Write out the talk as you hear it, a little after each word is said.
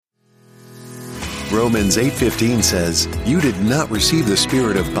Romans 8:15 says, "You did not receive the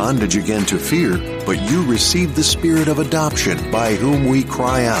spirit of bondage again to fear, but you received the spirit of adoption, by whom we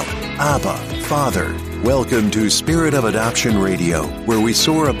cry out, Abba, Father." Welcome to Spirit of Adoption Radio, where we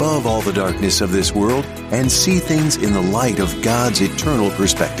soar above all the darkness of this world and see things in the light of God's eternal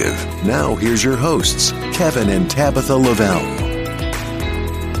perspective. Now here's your hosts, Kevin and Tabitha Lavelle.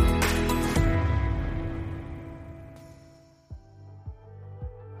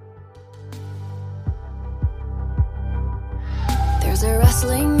 There's a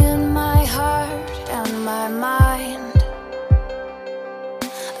wrestling in my heart and my mind,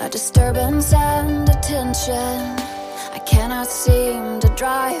 a disturbance and a tension I cannot seem to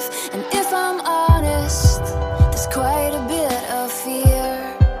drive. And if I'm honest, there's quite a bit of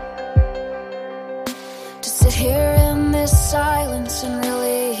fear to sit here in this silence and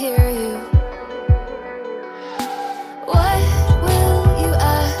really hear you. What will you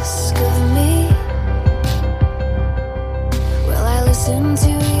ask of me? Will I listen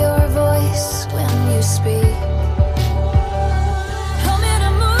to your voice when you speak?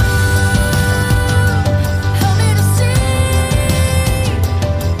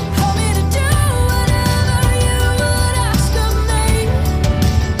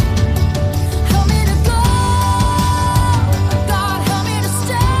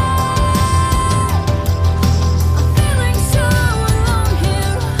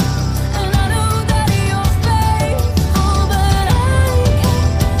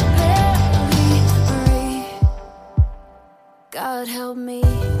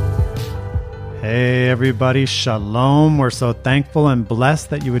 Hey everybody, shalom. We're so thankful and blessed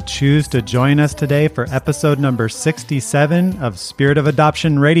that you would choose to join us today for episode number 67 of Spirit of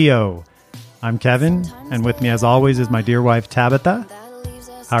Adoption Radio. I'm Kevin, and with me as always is my dear wife Tabitha.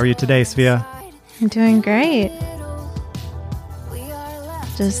 How are you today, Svea? I'm doing great.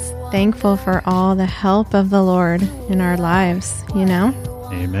 Just thankful for all the help of the Lord in our lives, you know?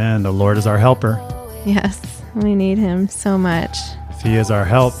 Amen. The Lord is our helper. Yes, we need Him so much. If He is our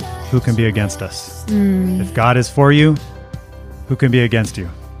help, who can be against us? If God is for you, who can be against you?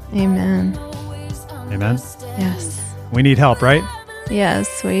 Amen. Amen? Yes. We need help, right?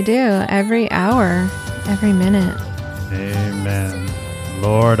 Yes, we do. Every hour, every minute. Amen.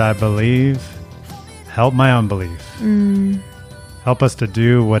 Lord, I believe. Help my unbelief. Help us to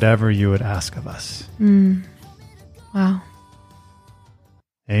do whatever you would ask of us. Wow.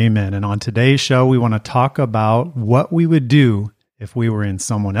 Amen. And on today's show, we want to talk about what we would do if we were in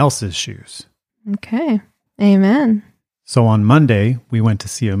someone else's shoes. Okay. Amen. So on Monday, we went to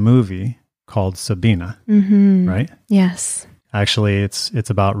see a movie called Sabina, right? Yes. Actually, it's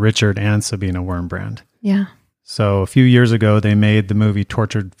about Richard and Sabina Wurmbrand. Yeah. So a few years ago, they made the movie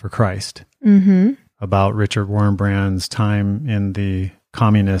Tortured for Christ about Richard Wurmbrand's time in the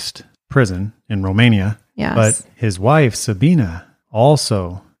communist prison in Romania. Yes. But his wife, Sabina,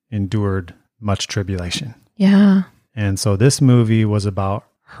 also endured much tribulation. Yeah. And so this movie was about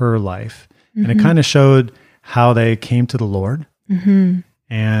her life. And it kind of showed how they came to the Lord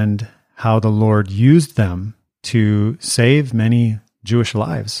and how the Lord used them to save many Jewish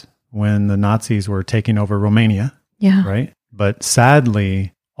lives when the Nazis were taking over Romania. Yeah. Right? But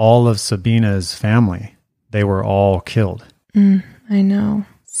sadly, all of Sabina's family, they were all killed. I know.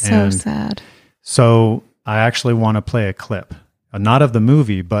 So sad. So I actually want to play a clip, not of the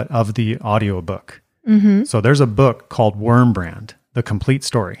movie, but of the audiobook. So there's a book called Wurmbrand, The Complete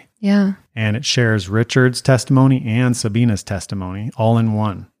Story. Yeah. And it shares Richard's testimony and Sabina's testimony all in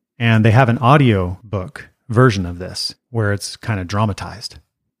one. And they have an audio book version of this where it's kind of dramatized.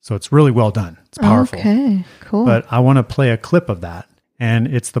 So it's really well done. It's powerful. Okay, cool. But I want to play a clip of that. And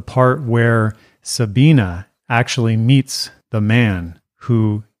it's the part where Sabina actually meets the man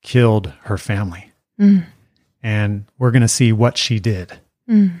who killed her family. And we're going to see what she did.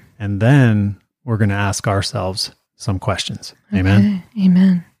 And then we're going to ask ourselves some questions. Amen? Okay.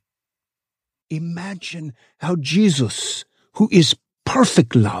 Amen. Imagine how Jesus, who is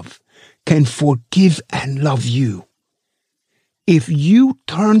perfect love, can forgive and love you. If you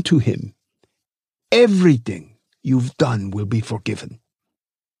turn to Him, everything you've done will be forgiven.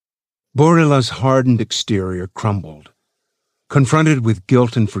 Borila's hardened exterior crumbled. Confronted with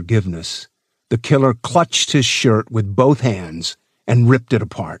guilt and forgiveness, the killer clutched his shirt with both hands and ripped it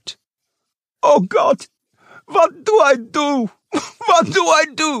apart. "Oh God, what do I do? What do I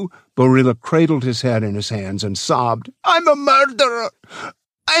do?" Borila cradled his head in his hands and sobbed, "I'm a murderer.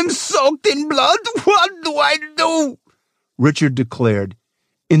 I'm soaked in blood. What do I do?" Richard declared,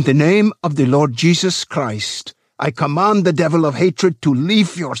 "In the name of the Lord Jesus Christ, I command the devil of hatred to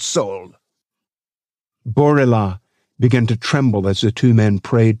leave your soul." Borila began to tremble as the two men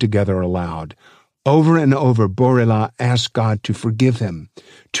prayed together aloud. Over and over, Borila asked God to forgive him,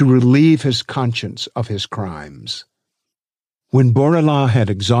 to relieve his conscience of his crimes. When Borila had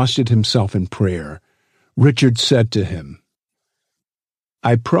exhausted himself in prayer, Richard said to him,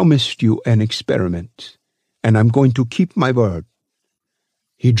 "I promised you an experiment, and I'm going to keep my word."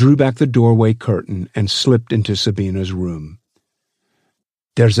 He drew back the doorway curtain and slipped into Sabina's room.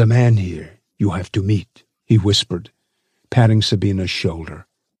 "There's a man here you have to meet," he whispered, patting Sabina's shoulder.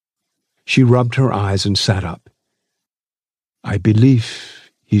 She rubbed her eyes and sat up. "I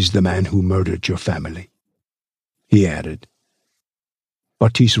believe he's the man who murdered your family," he added.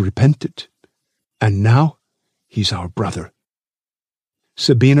 "But he's repented, and now he's our brother."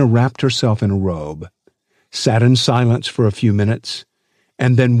 Sabina wrapped herself in a robe, sat in silence for a few minutes,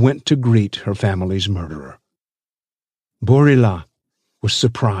 and then went to greet her family's murderer. Borila was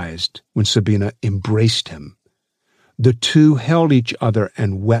surprised when Sabina embraced him. The two held each other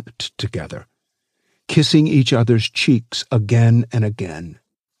and wept together, kissing each other's cheeks again and again.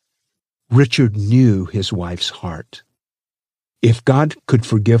 Richard knew his wife's heart. If God could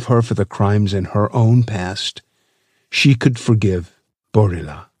forgive her for the crimes in her own past, she could forgive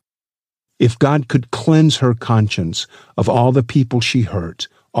Borila. If God could cleanse her conscience of all the people she hurt,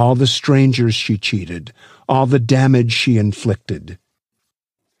 all the strangers she cheated, all the damage she inflicted,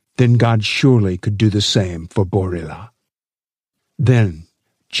 then God surely could do the same for Borila. Then,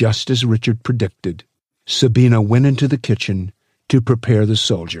 just as Richard predicted, Sabina went into the kitchen to prepare the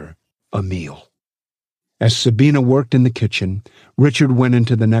soldier a meal. As Sabina worked in the kitchen, Richard went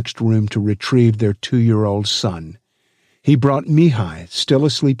into the next room to retrieve their 2-year-old son. He brought Mihai, still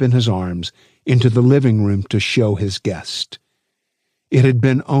asleep in his arms, into the living room to show his guest. It had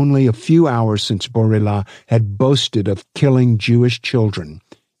been only a few hours since Borila had boasted of killing Jewish children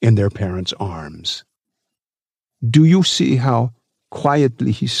in their parents' arms. "Do you see how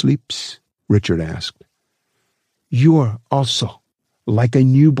quietly he sleeps?" Richard asked. "You're also like a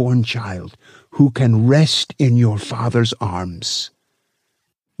newborn child who can rest in your father's arms.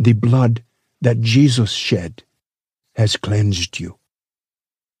 The blood that Jesus shed has cleansed you."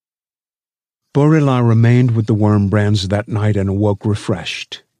 Borila remained with the Wurmbrands that night and awoke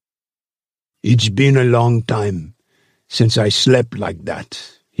refreshed. "It's been a long time since I slept like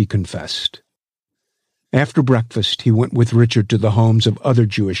that," he confessed. After breakfast, he went with Richard to the homes of other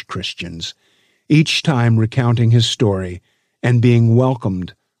Jewish Christians, each time recounting his story and being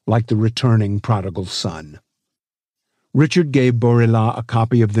welcomed like the returning prodigal son. Richard gave Borila a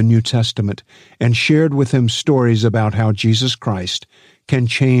copy of the New Testament and shared with him stories about how Jesus Christ can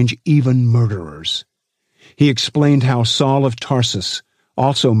change even murderers. He explained how Saul of Tarsus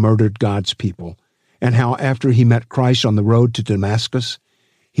also murdered God's people, and how after he met Christ on the road to Damascus,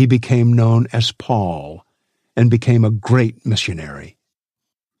 he became known as Paul and became a great missionary.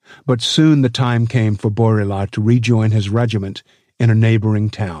 But soon the time came for Borila to rejoin his regiment in a neighboring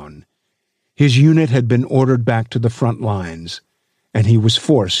town. His unit had been ordered back to the front lines, and he was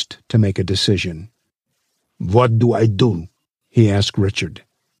forced to make a decision. "What do I do?" he asked Richard.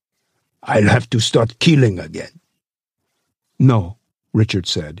 "I'll have to start killing again." "No," Richard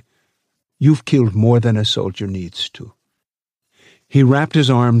said. "You've killed more than a soldier needs to." He wrapped his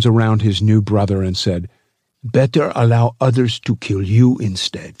arms around his new brother and said, "Better allow others to kill you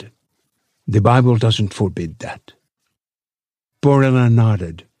instead. The Bible doesn't forbid that." Borila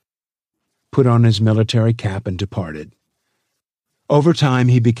nodded, put on his military cap, and departed. Over time,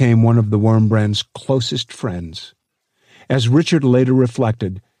 he became one of the Wurmbrands' closest friends. As Richard later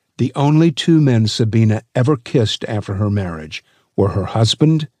reflected, the only two men Sabina ever kissed after her marriage were her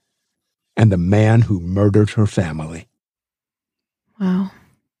husband and the man who murdered her family. Wow.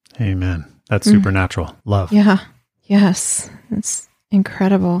 Amen. That's supernatural love. Yeah. Yes. It's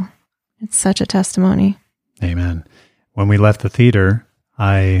incredible. It's such a testimony. Amen. When we left the theater,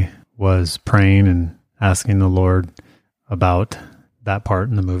 I was praying and asking the Lord about that part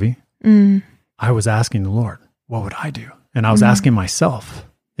in the movie. I was asking the Lord, what would I do? And I was asking myself,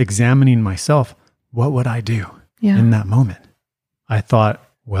 examining myself, what would I do in that moment? I thought,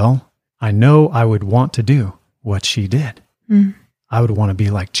 well, I know I would want to do what she did. I would want to be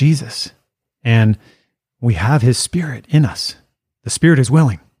like Jesus. And we have his spirit in us. The spirit is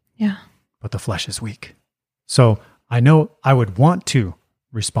willing, but the flesh is weak. So I know I would want to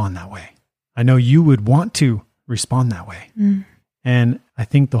respond that way. I know you would want to respond that way. And I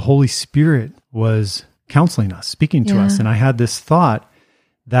think the Holy Spirit was counseling us, speaking to us. And I had this thought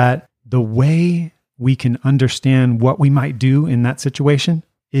that the way we can understand what we might do in that situation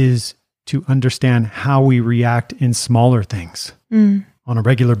is to understand how we react in smaller things on a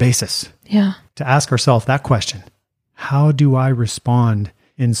regular basis. To ask ourselves that question, how do I respond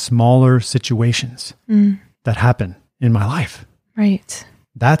in smaller situations that happen in my life. Right.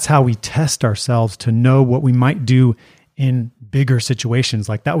 That's how we test ourselves to know what we might do in bigger situations.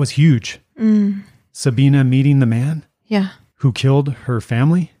 Like that was huge. Sabina meeting the man who killed her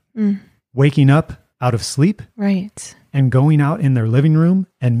family, waking up out of sleep, Right. and going out in their living room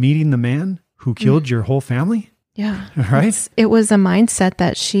and meeting the man who killed your whole family. Yeah. Right? It was a mindset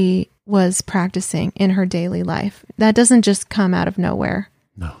that she was practicing in her daily life. That doesn't just come out of nowhere.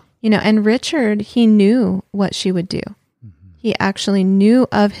 No. And Richard, he knew what she would do. He actually knew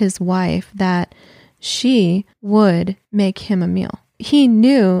of his wife that she would make him a meal. He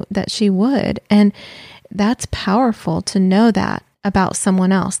knew that she would. And that's powerful to know that about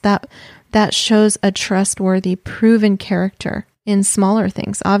someone else. That shows a trustworthy, proven character in smaller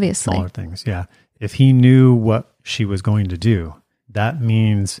things, obviously. Smaller things, yeah. If he knew what she was going to do, that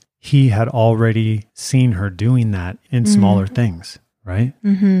means he had already seen her doing that in smaller things, right?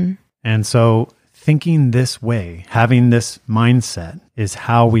 Mm-hmm. And so thinking this way, having this mindset is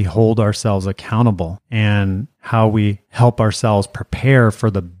how we hold ourselves accountable and how we help ourselves prepare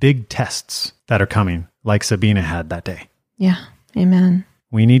for the big tests that are coming, like Sabina had that day. Yeah. Amen.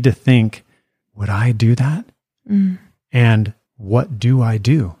 We need to think, would I do that? And what do I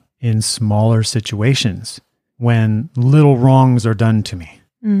do in smaller situations when little wrongs are done to me?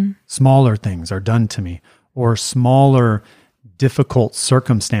 Smaller things are done to me, or smaller difficult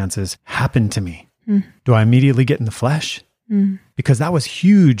circumstances happen to me. Do I immediately get in the flesh? Because that was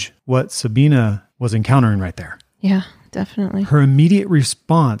huge what Sabina was encountering right there. Yeah, definitely. Her immediate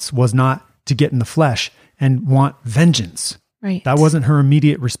response was not to get in the flesh and want vengeance. Right. That wasn't her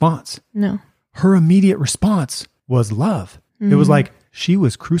immediate response. No. Her immediate response was love. It was like she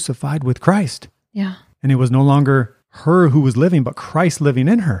was crucified with Christ. Yeah. And it was no longer her who was living, but Christ living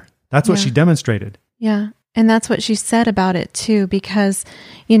in her. That's what Yeah. she demonstrated. Yeah. And that's what she said about it too, because,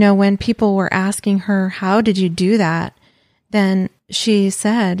 when people were asking her, how did you do that? Then she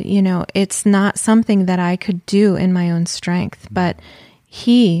said, it's not something that I could do in my own strength, but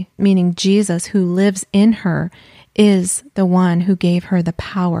he, meaning Jesus, who lives in her, is the one who gave her the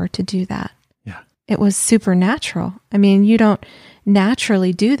power to do that. Yeah. It was supernatural. I mean, you don't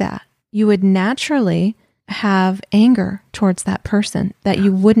naturally do that. You would naturally have anger towards that person that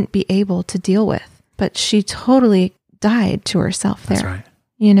you wouldn't be able to deal with. But she totally died to herself there. That's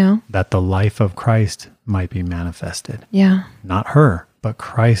right. That the life of Christ might be manifested. Yeah. Not her, but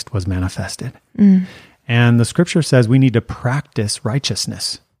Christ was manifested. And the scripture says we need to practice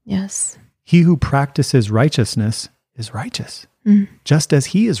righteousness. Yes. He who practices righteousness is righteous, just as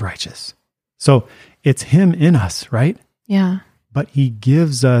he is righteous. So it's him in us, right? Yeah. But he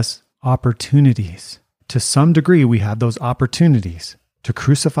gives us opportunities. To some degree, we have those opportunities to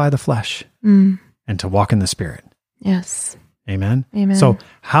crucify the flesh and to walk in the Spirit. Yes. Amen? Amen. So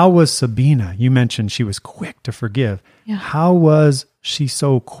how was Sabina? You mentioned she was quick to forgive. Yeah. How was she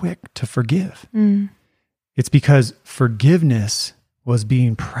so quick to forgive? It's because forgiveness was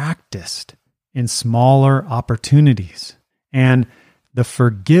being practiced in smaller opportunities. And the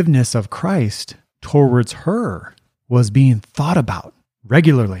forgiveness of Christ towards her was being thought about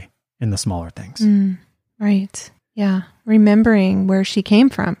regularly in the smaller things. Right. Yeah. Remembering where she came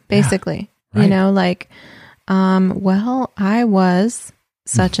from, basically. Right. I was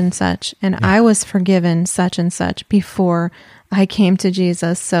such and such, and I was forgiven such and such before I came to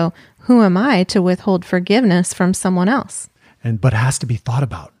Jesus. So who am I to withhold forgiveness from someone else? But it has to be thought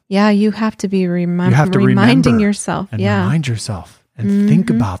about. Yeah, you have to be You have to reminding remember yourself. and Yeah. remind yourself and think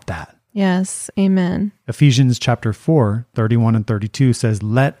about that. Yes. Amen. Ephesians chapter 4, 31 and 32 says,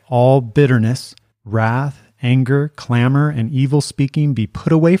 "Let all bitterness, wrath, anger, clamor, and evil speaking be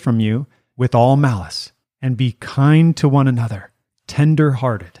put away from you with all malice, and be kind to one another,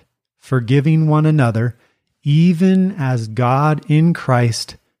 tender-hearted, forgiving one another, even as God in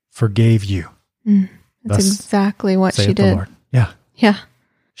Christ forgave you." That's exactly what she saith the did. Lord. Yeah. Yeah.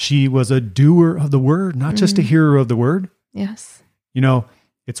 She was a doer of the word, not just a hearer of the word. Yes.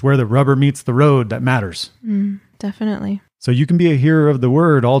 It's where the rubber meets the road that matters. Definitely. So you can be a hearer of the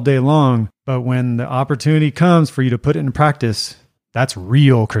word all day long, but when the opportunity comes for you to put it in practice, that's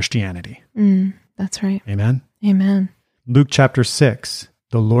real Christianity. That's right. Amen? Amen. Luke chapter 6,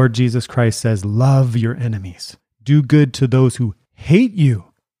 the Lord Jesus Christ says, "Love your enemies. Do good to those who hate you.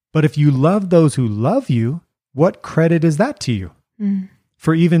 But if you love those who love you, what credit is that to you?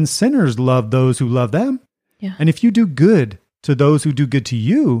 For even sinners love those who love them. Yeah. And if you do good to those who do good to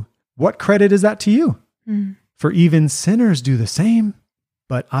you, what credit is that to you? For even sinners do the same.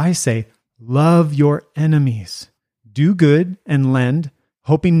 But I say, love your enemies. Do good and lend,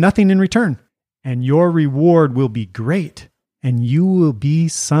 hoping nothing in return. And your reward will be great, and you will be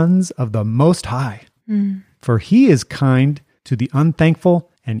sons of the Most High. For he is kind to the unthankful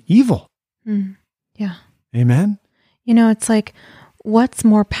and evil. Yeah. Amen? You know, it's like, what's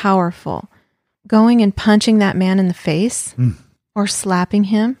more powerful? Going and punching that man in the face or slapping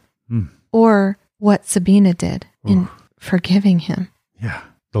him or what Sabina did in forgiving him? Yeah.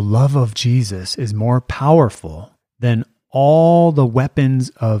 The love of Jesus is more powerful than all the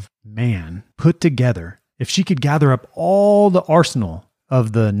weapons of man put together. If she could gather up all the arsenal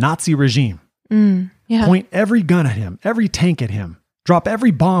of the Nazi regime, point every gun at him, every tank at him, drop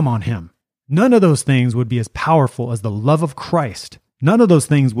every bomb on him, none of those things would be as powerful as the love of Christ. None of those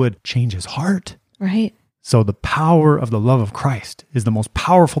things would change his heart. Right. So the power of the love of Christ is the most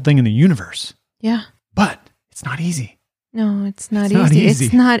powerful thing in the universe. Yeah. But it's not easy. No, it's not It's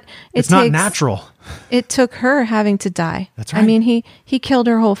easy. not easy. It's not natural. It took her having to die. That's right. I mean, he killed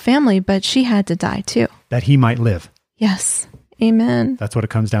her whole family, but she had to die too. That he might live. Yes. Amen. That's what it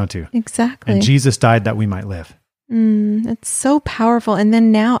comes down to. Exactly. And Jesus died that we might live. It's so powerful. And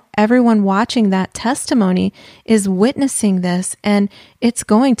then now everyone watching that testimony is witnessing this, and it's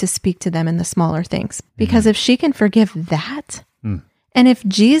going to speak to them in the smaller things. Because if she can forgive that, and if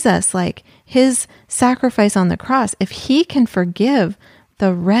Jesus, like his sacrifice on the cross, if he can forgive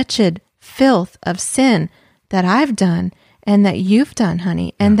the wretched filth of sin that I've done and that you've done,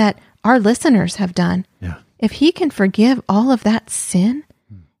 honey, and that our listeners have done, if he can forgive all of that sin,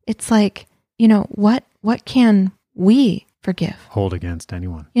 it's like, you know, what can we forgive? Hold against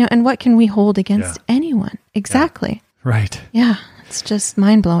anyone. You know, and what can we hold against anyone? Exactly. Right. Yeah. It's just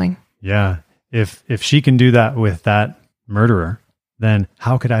mind blowing. Yeah. If she can do that with that murderer, then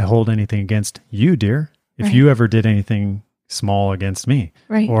how could I hold anything against you, dear? If you ever did anything small against me,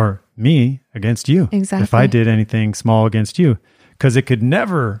 or me against you. Exactly. If I did anything small against you, because it could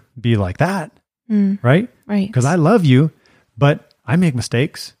never be like that. Right? Right. Because I love you, but I make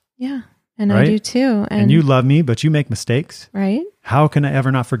mistakes. Yeah. And I do too. And you love me, but you make mistakes. Right. How can I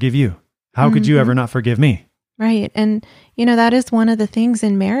ever not forgive you? How could you ever not forgive me? Right. And, you know, that is one of the things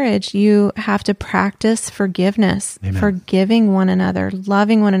in marriage. You have to practice forgiveness, forgiving one another,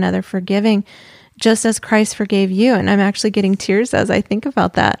 loving one another, forgiving just as Christ forgave you. And I'm actually getting tears as I think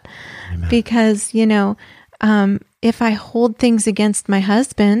about that. Because, you know, if I hold things against my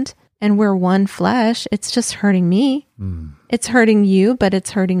husband and we're one flesh, it's just hurting me. It's hurting you, but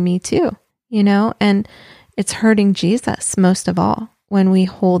it's hurting me too, you know, and it's hurting Jesus most of all when we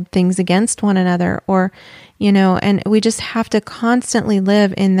hold things against one another, or, you know, and we just have to constantly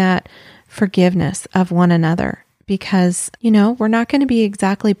live in that forgiveness of one another, because, you know, we're not going to be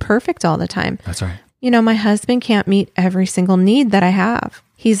exactly perfect all the time. That's right. You know, my husband can't meet every single need that I have.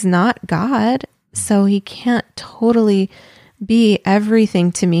 He's not God, so he can't totally be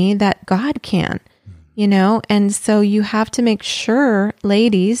everything to me that God can, you know? And so you have to make sure,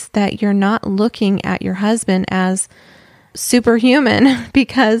 ladies, that you're not looking at your husband as superhuman,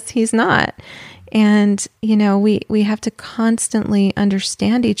 because he's not. And, you know, we have to constantly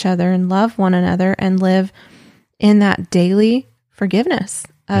understand each other and love one another and live in that daily forgiveness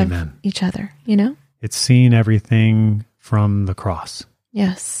of each other, you know? It's seeing everything from the cross.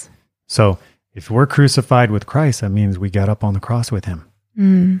 Yes. So if we're crucified with Christ, that means we got up on the cross with him.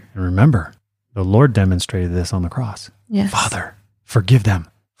 And remember, the Lord demonstrated this on the cross. Yes. Father, forgive them,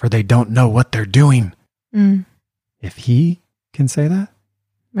 for they don't know what they're doing. If he can say that,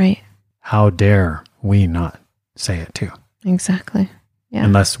 right, how dare we not say it too? Exactly. Yeah.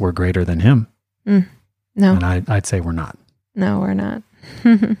 Unless we're greater than him. No. And I'd say we're not. No, we're not.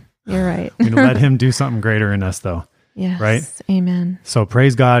 You're right. We let him do something greater in us, though. Yes. Right? Amen. So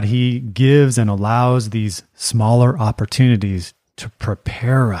praise God, he gives and allows these smaller opportunities to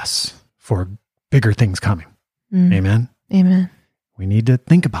prepare us for bigger things coming. Amen? Amen. We need to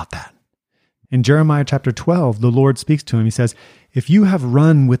think about that. In Jeremiah chapter 12, the Lord speaks to him. He says, if you have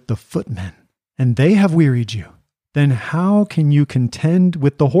run with the footmen and they have wearied you, then how can you contend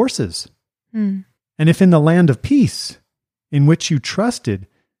with the horses? And if in the land of peace in which you trusted,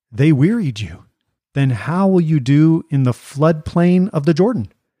 they wearied you, then how will you do in the floodplain of the Jordan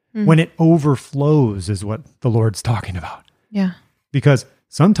when it overflows, is what the Lord's talking about. Yeah. Because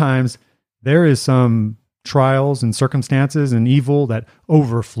sometimes there is some trials and circumstances and evil that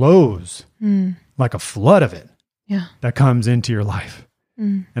overflows like a flood of it that comes into your life.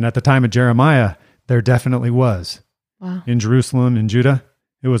 And at the time of Jeremiah, there definitely was. Wow. In Jerusalem, in Judah,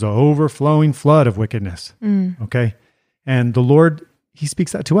 it was an overflowing flood of wickedness. Okay. And the Lord, he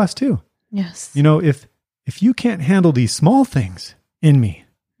speaks that to us too. Yes. You know, if you can't handle these small things in me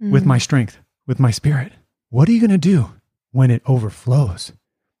with my strength, with my spirit, what are you going to do when it overflows?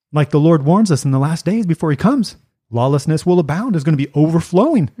 Like the Lord warns us in the last days before he comes, lawlessness will abound, is going to be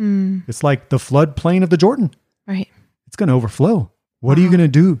overflowing. It's like the floodplain of the Jordan. Right. It's going to overflow. What are you going to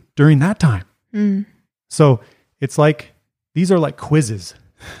do during that time? So it's like, these are like quizzes.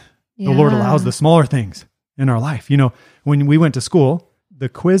 The Lord allows the smaller things in our life. You know, when we went to school, the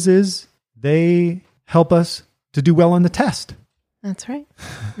quizzes, they help us to do well on the test. That's right.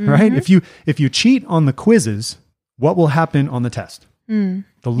 Right? If you cheat on the quizzes, what will happen on the test? The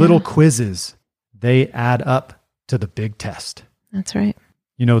little quizzes, they add up to the big test. That's right.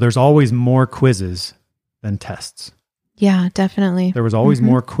 You know, there's always more quizzes than tests. Yeah, definitely. There was always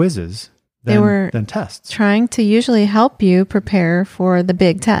more quizzes than tests. Trying to usually help you prepare for the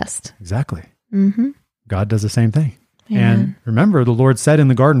big test. Exactly. Mm-hmm. God does the same thing. Amen. And remember, the Lord said in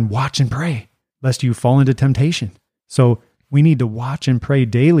the garden, watch and pray, lest you fall into temptation. So we need to watch and pray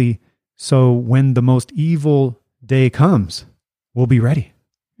daily, so when the most evil day comes, we'll be ready.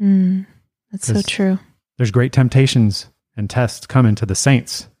 That's so true. There's great temptations and tests coming to the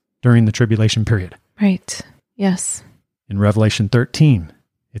saints during the tribulation period. Right. Yes. In Revelation 13,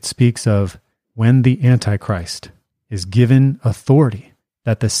 it speaks of when the Antichrist is given authority,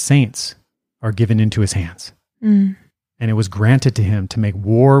 that the saints are given into his hands. And it was granted to him to make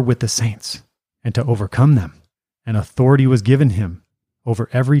war with the saints and to overcome them. And authority was given him over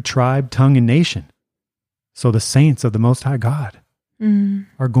every tribe, tongue, and nation. So the saints of the Most High God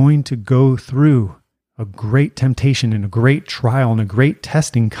are going to go through a great temptation and a great trial and a great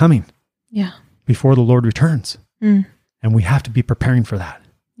testing coming before the Lord returns. And we have to be preparing for that.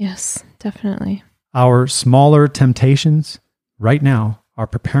 Yes, definitely. Our smaller temptations right now are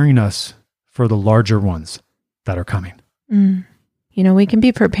preparing us for the larger ones that are coming. You know, we can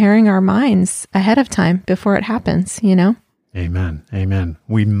be preparing our minds ahead of time before it happens, you know? Amen. Amen.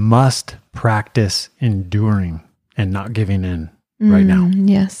 We must practice enduring and not giving in right now.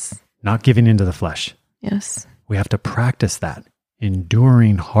 Yes. Not giving into the flesh. Yes. We have to practice that,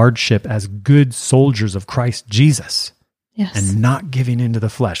 enduring hardship as good soldiers of Christ Jesus. Yes. And not giving into the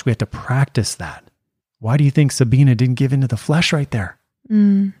flesh. We have to practice that. Why do you think Sabina didn't give into the flesh right there?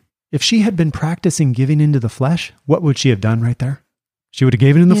 If she had been practicing giving into the flesh, what would she have done right there? She would have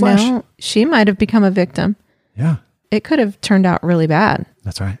given in the flesh. Know, she might have become a victim. Yeah. It could have turned out really bad.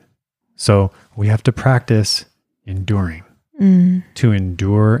 That's right. So we have to practice enduring, to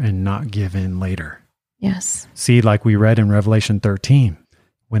endure and not give in later. Yes. See, like we read in Revelation 13,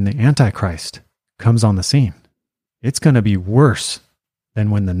 when the Antichrist comes on the scene, it's going to be worse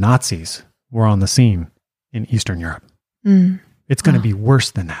than when the Nazis were on the scene in Eastern Europe. It's going to be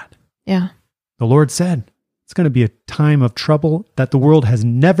worse than that. Yeah. The Lord said it's going to be a time of trouble that the world has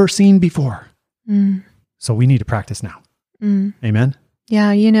never seen before. So we need to practice now. Amen?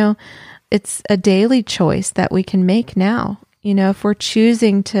 Yeah, you know, it's a daily choice that we can make now. You know, if we're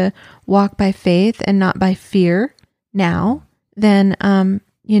choosing to walk by faith and not by fear now, then,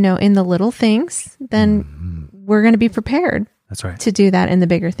 you know, in the little things, then we're going to be prepared. That's right. To do that in the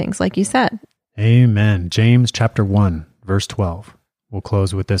bigger things, like you said. Amen. James chapter 1, verse 12. We'll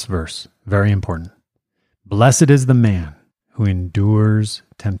close with this verse. Very important. Blessed is the man who endures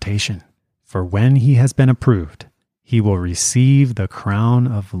temptation, for when he has been approved, he will receive the crown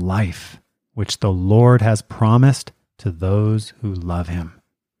of life, which the Lord has promised to those who love him.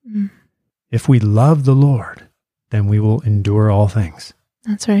 If we love the Lord, then we will endure all things.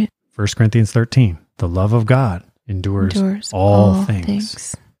 That's right. 1 Corinthians 13, the love of God endures all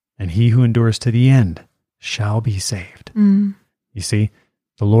things. And he who endures to the end shall be saved. You see,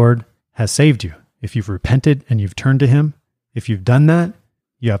 the Lord has saved you. If you've repented and you've turned to him, if you've done that,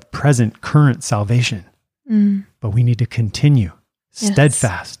 you have current salvation. But we need to continue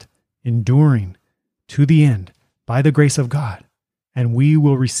steadfast, enduring to the end by the grace of God. And we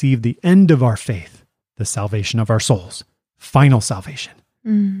will receive the end of our faith, the salvation of our souls, final salvation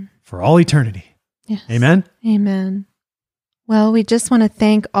for all eternity. Yes. Amen? Amen. Well, we just want to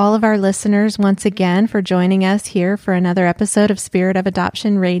thank all of our listeners once again for joining us here for another episode of Spirit of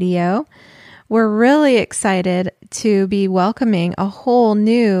Adoption Radio. We're really excited to be welcoming a whole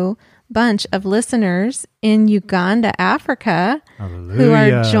new bunch of listeners in Uganda, Africa, who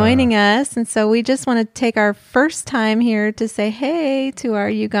are joining us. And so we just want to take our first time here to say hey to our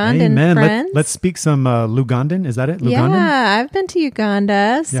Ugandan friends. Let's speak some Lugandan. Is that it? Lugandan? Yeah, I've been to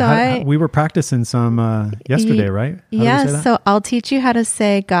Uganda. So we were practicing some yesterday, right? Yes. So I'll teach you how to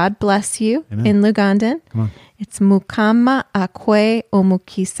say God bless you in Lugandan. Come on. It's Mukama Akwe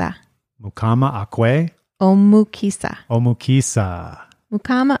Omukisa. Mukama Akwe Omukisa. Omukisa.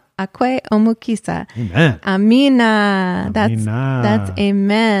 Mukama Akwe Omukisa. Amen. Amina. That's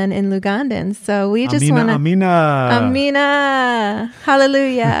amen in Lugandan. So we just want to... Amina. Amina.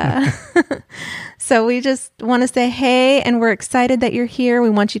 Hallelujah. So we just want to say, hey, and we're excited that you're here. We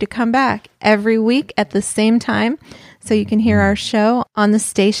want you to come back every week at the same time so you can hear our show on the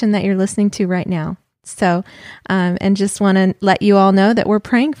station that you're listening to right now. So, and just want to let you all know that we're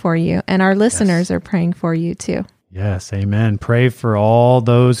praying for you, and our listeners are praying for you too. Yes, amen. Pray for all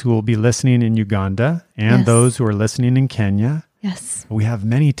those who will be listening in Uganda and those who are listening in Kenya. Yes. We have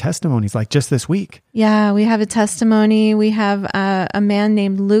many testimonies like just this week. Yeah, we have a testimony. We have a man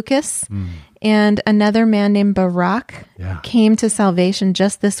named Lucas and another man named Barak came to salvation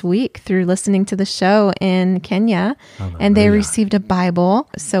just this week through listening to the show in Kenya. Hallelujah. And they received a Bible.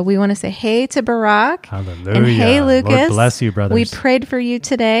 So we want to say hey to Barak. Hallelujah. And hey, Lucas. Lord bless you, brothers. We prayed for you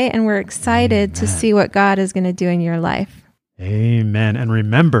today, and we're excited to see what God is going to do in your life. Amen. And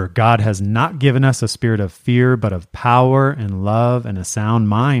remember, God has not given us a spirit of fear, but of power and love and a sound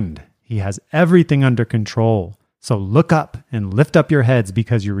mind. He has everything under control. So look up and lift up your heads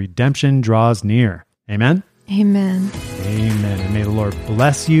because your redemption draws near. Amen? Amen. Amen. And may the Lord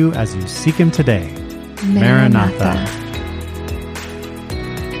bless you as you seek Him today. Maranatha.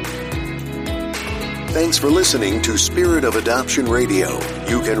 Thanks for listening to Spirit of Adoption Radio.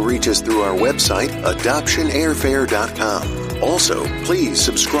 You can reach us through our website, adoptionairfare.com. Also, please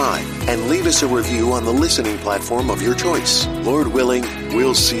subscribe and leave us a review on the listening platform of your choice. Lord willing,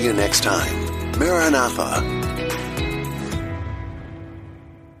 we'll see you next time. Maranatha.